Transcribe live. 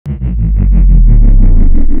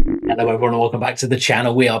Hello everyone and welcome back to the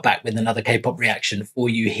channel. We are back with another K-pop reaction for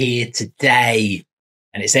you here today.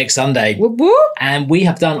 And it's X Sunday. Whoop, whoop. And we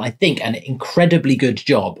have done, I think, an incredibly good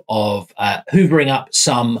job of hoovering up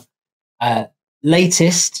some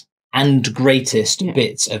latest and greatest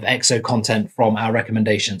bits of EXO content from our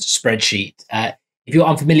recommendations spreadsheet. If you're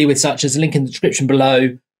unfamiliar with such, there's a link in the description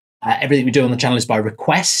below. Everything we do on the channel is by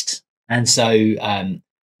request. And so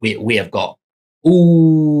we have got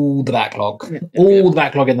all the backlog, the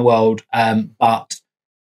backlog in the world. But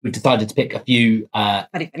we've decided to pick a few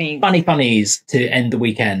funny funnies to end the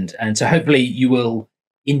weekend. And so hopefully you will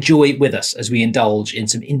enjoy with us as we indulge in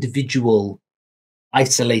some individual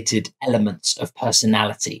isolated elements of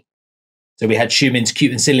personality. So we had Xiumin's cute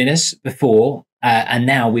and silliness before, and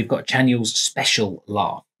now we've got Chanyeol's special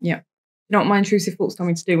laugh. Yeah. You know what my intrusive thoughts told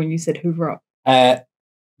me to do when you said hoover up?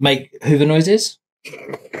 Make hoover noises?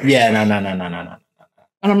 Yeah, no.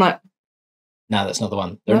 And I'm like, no, that's not the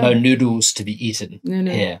one. There are no noodles to be eaten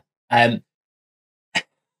here.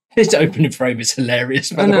 This opening frame is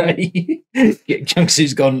hilarious, by the way.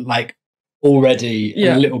 Jungsu's gone like already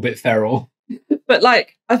a little bit feral. But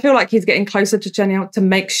like, I feel like he's getting closer to Chanyeol to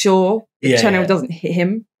make sure Chanyeol doesn't hit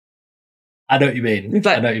him. I know what you mean. Like,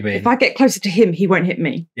 I know what you mean. If I get closer to him, he won't hit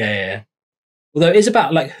me. Yeah. Although it is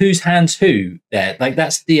about like whose hand's who there. Like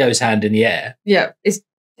that's Dio's hand in the air. Yeah, it's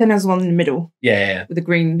Chanyeol's one in the middle. Yeah. With the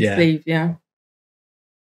green sleeve,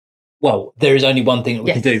 Well, there is only one thing that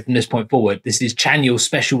we can do from this point forward. This is Chanyeol's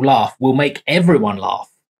special laugh. We'll make everyone laugh.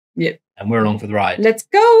 Yep. And we're along for the ride. Let's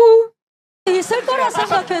go! 있을 거라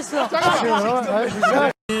생각했어. 1,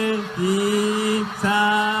 2, 3, 4, 5 9,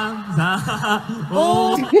 10, 11,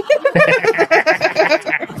 12,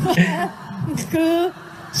 13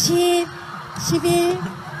 14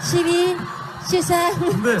 15 제발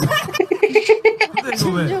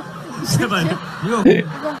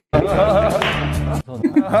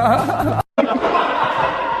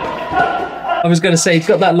I was going to say, he's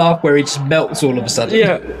got that laugh where he just melts all of a sudden.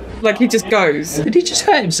 Yeah, like he just goes. Did he just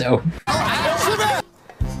hurt himself?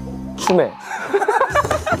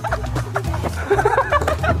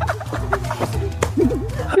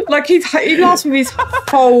 Like he laughs with his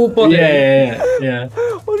whole body. Yeah.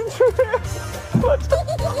 But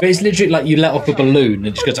it's literally like you let off a balloon and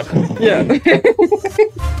it just goes up. Yeah.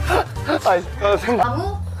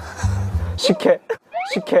 식혜.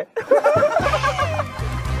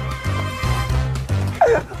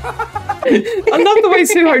 I love the way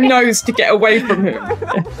Suho knows to get away from him.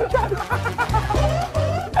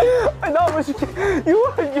 너무 식혜.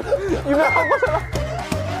 유명한 거잖아.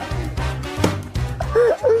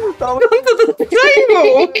 Under the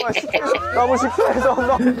table. 너무 식혜해서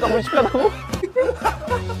너무 식하다고.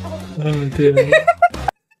 Oh dear.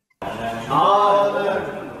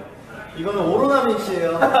 이거는 오로나 믹스예요.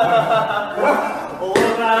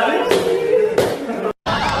 오로나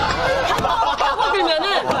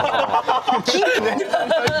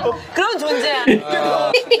그런 존재야.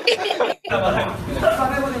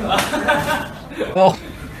 Oh.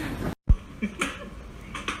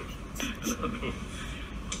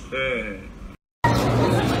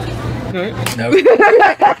 No.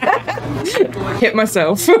 Hit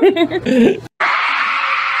myself.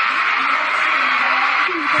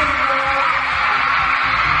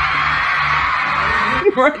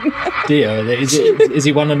 Dio, is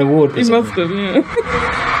he won an award for He something? must have, yeah.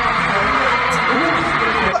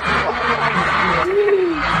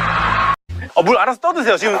 물 알아서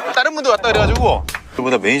떠드세요. 지금 다른 분들 왔다 그래가지고.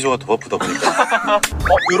 그보다 매니저가 더 바쁘다 보니까.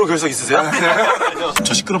 유로 결석 있으세요?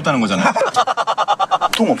 저 시끄럽다는 거잖아요.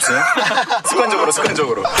 통 없어요?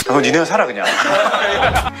 습관적으로. 그럼 니네가 살아 그냥.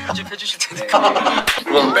 편집해 주실 테니까.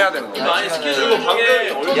 그건 빼야 되는 거야. 아니 스케줄로 방에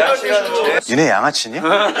양치가. 니네 양아치니?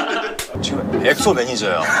 지금 엑소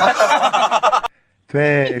매니저야.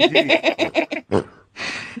 돼지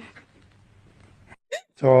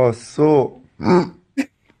젖소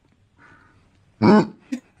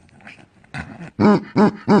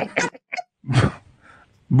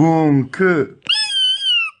뭉크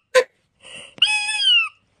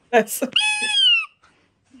That's So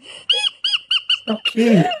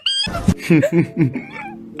cute.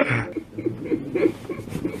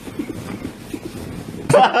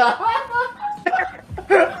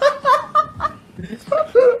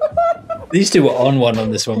 These two were on one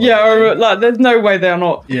on this one. yeah, like there's no way they're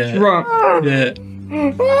not drunk. Yeah.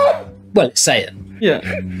 Well, it's saying. Yeah.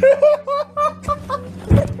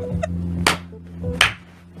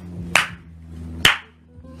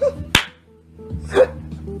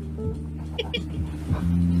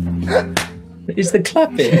 It's the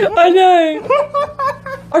clapping. I know.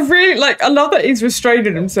 I really like. I love that he's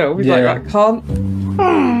restraining himself. He's like, I can't.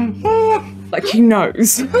 Like he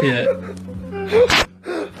knows. Yeah.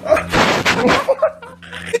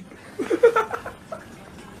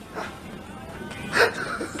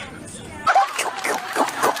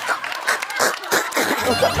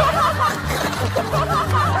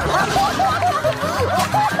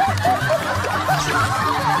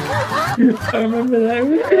 I remember that.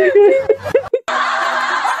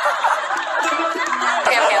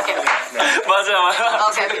 맞아.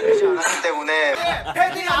 때문에.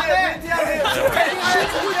 패딩 안에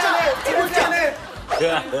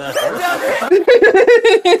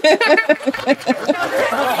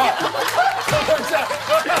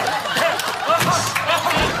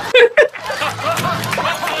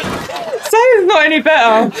Say's not any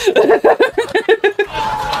better.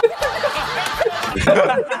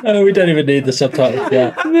 Oh, we don't even need the subtitles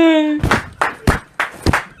yet. No.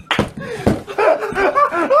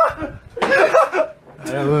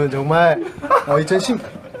 여러분 정말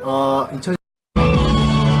 2010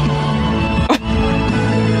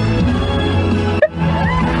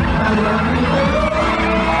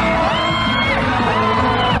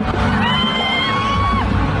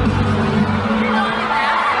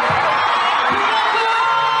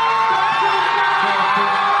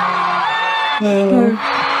 I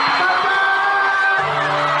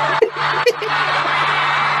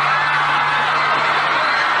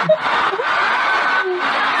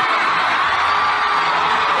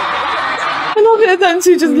love it, them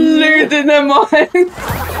two just losing their mind. I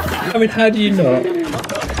mean, how do you not?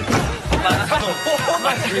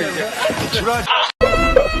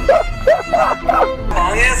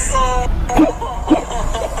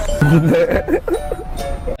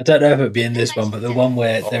 I don't know if it'd be in this one, but the one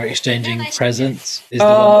where they're exchanging presents is the one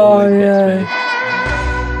that always gets me.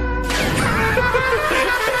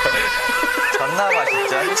 존나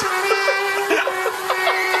맛있죠?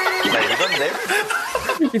 나 이건데?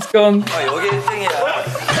 He's gone. 여기 1등이야.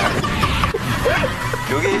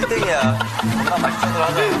 여기 1등이야. 존나 맛있는 걸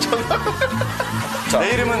하자. 내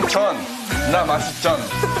이름은 전, 나 맛있전.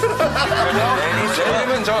 내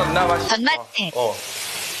이름은 전, 나 맛있. 전마태.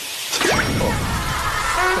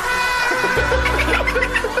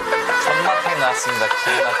 전마탱 나왔습니다.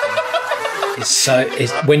 전마탱.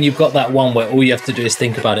 It's when you've got that one where all you have to do is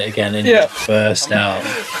think about it again and you burst out.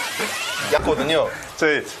 거든요.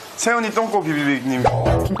 저희 세훈이 똥꼬 비비빅님.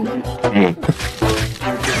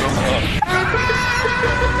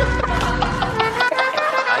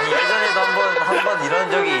 아니 예전에도 한 번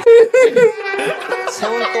이런 적이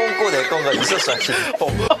세훈 똥꼬 내 건가 있었어 사실.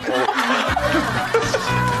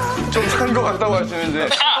 좀 산 거 같다고 하시는데.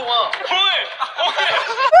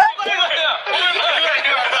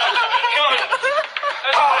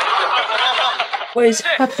 What is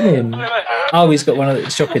happening? Oh, he's got one of the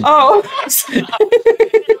shopping. Oh.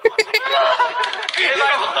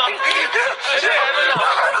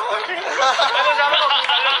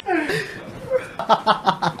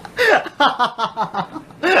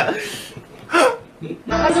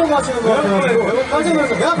 사정 마시는 거 같아요.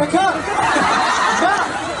 사정에서 야 백현!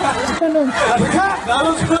 야 백현!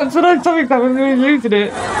 That's what I'm talking about when we were losing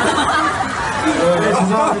it. 네,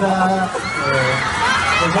 죄송합니다.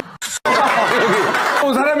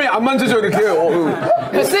 사람이 안 만져져 이렇게.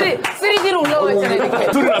 3D로 올라와 있잖아요,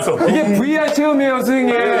 이렇게. 소리 났어. 이게 VR 체험이에요,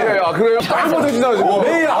 선생님. 아 그래요? 딴거 대신하죠.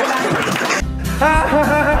 매일 거기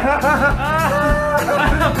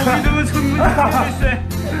너무 정말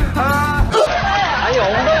아니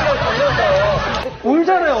엉덩이가 걸려서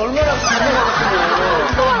울잖아요. 얼마나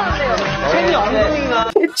감동받았으면 괜히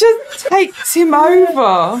엉덩이가 It just takes him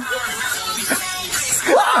over.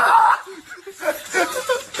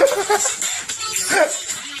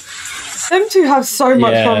 Them two have so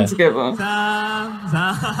much fun together.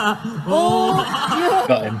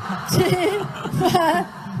 Got him.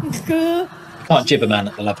 Can't jib a man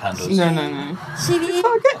at the love handles. No. 12,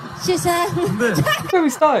 13, That's where we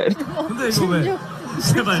started.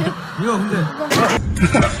 제발 이거 근데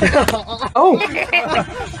Oh.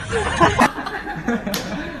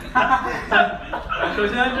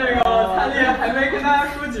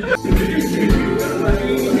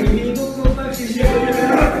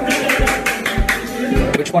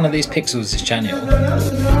 Which one of these pixels is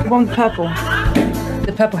Chanyeol? One purple.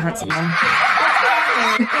 The purple handsome one.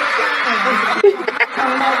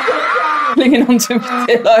 Clinging onto him to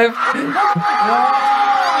stay alive.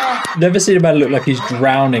 Never seen a man look like he's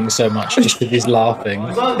drowning so much just with his laughing.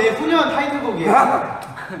 이건 내 후년 타이틀곡이에요.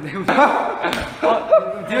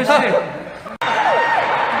 디오 씨.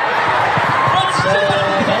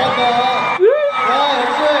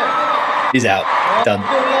 He's out. Done.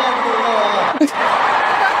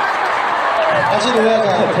 다시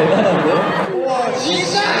놀라자. 대단한데? 우와,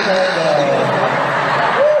 진짜 잘한다.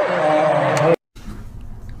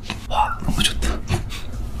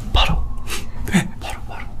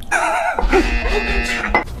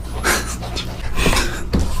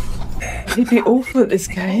 be awful at this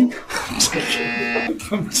game.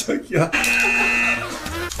 깜짝이야.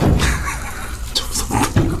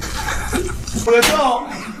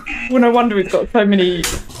 Well, no wonder we've got so many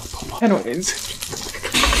penalties.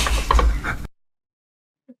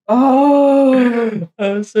 Oh,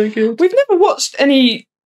 that was so good. We've never watched any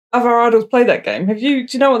of our idols play that game. Have you?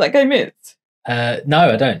 Do you know what that game is?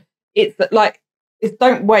 No, I don't. It's like it's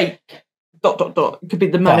don't wake ... It could be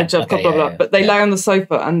the manager, okay, blah blah blah. But they lay on the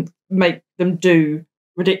sofa and make them do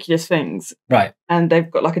ridiculous things. Right. And they've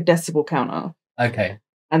got like a decibel counter. Okay.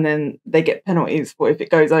 And then they get penalties for if it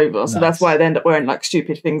goes over. So that's why they end up wearing like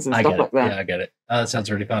stupid things and stuff like that. Yeah, I get it. Oh, that sounds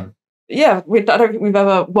really fun. Yeah, I don't think we've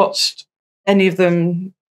ever watched any of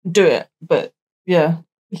them do it, but yeah,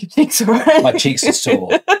 your cheeks are right. My cheeks are sore.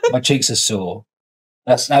 My cheeks are sore.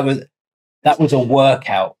 That was a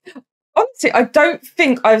workout. Honestly, I don't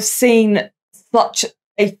think I've seen such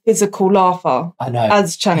a physical laugher I know.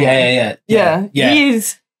 as Chanyeol. Yeah. He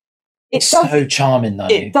is. It's so charming, though.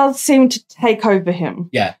 It does seem to take over him.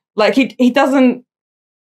 Yeah. Like he doesn't.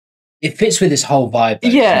 It fits with his whole vibe. Though,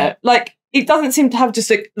 yeah, like it doesn't seem to have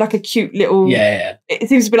just like a cute little. Yeah. It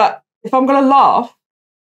seems to be like, if I'm gonna laugh,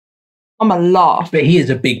 I'm gonna laugh. But he is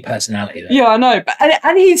a big personality, though. Yeah, I know. But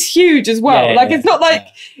and he's huge as well. It's not like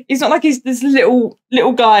he's this little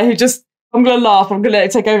guy who just, I'm gonna laugh, I'm gonna let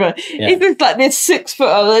it take over. Yeah. He's just like this 6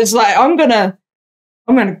 footer that's like, I'm gonna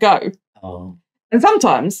go. Oh. And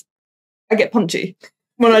sometimes I get punchy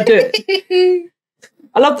when I do it.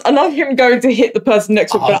 I love him going to hit the person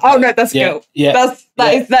next to him. Oh no, that's a girl. Yeah.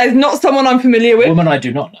 That is not someone I'm familiar with. Woman I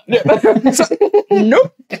do not know.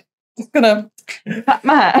 Nope. Just gonna pat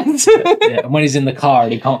my hands. And when he's in the car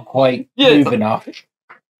and he can't quite move enough.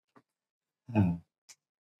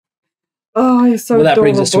 Oh, he's so well, that adorable.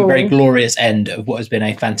 brings us to a very glorious end of what has been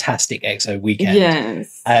a fantastic EXO weekend.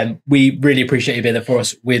 Yes. We really appreciate you being there for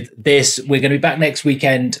us with this. We're going to be back next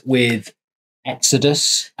weekend with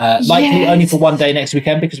Exodus. Likely only for one day next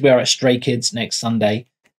weekend because we are at Stray Kids next Sunday.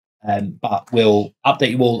 But we'll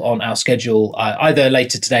update you all on our schedule either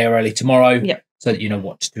later today or early tomorrow so that you know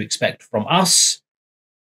what to expect from us.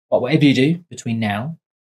 But whatever you do between now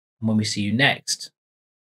and when we see you next,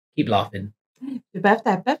 keep laughing. Your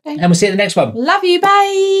birthday. And we'll see you in the next one. Love you.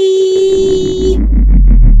 Bye.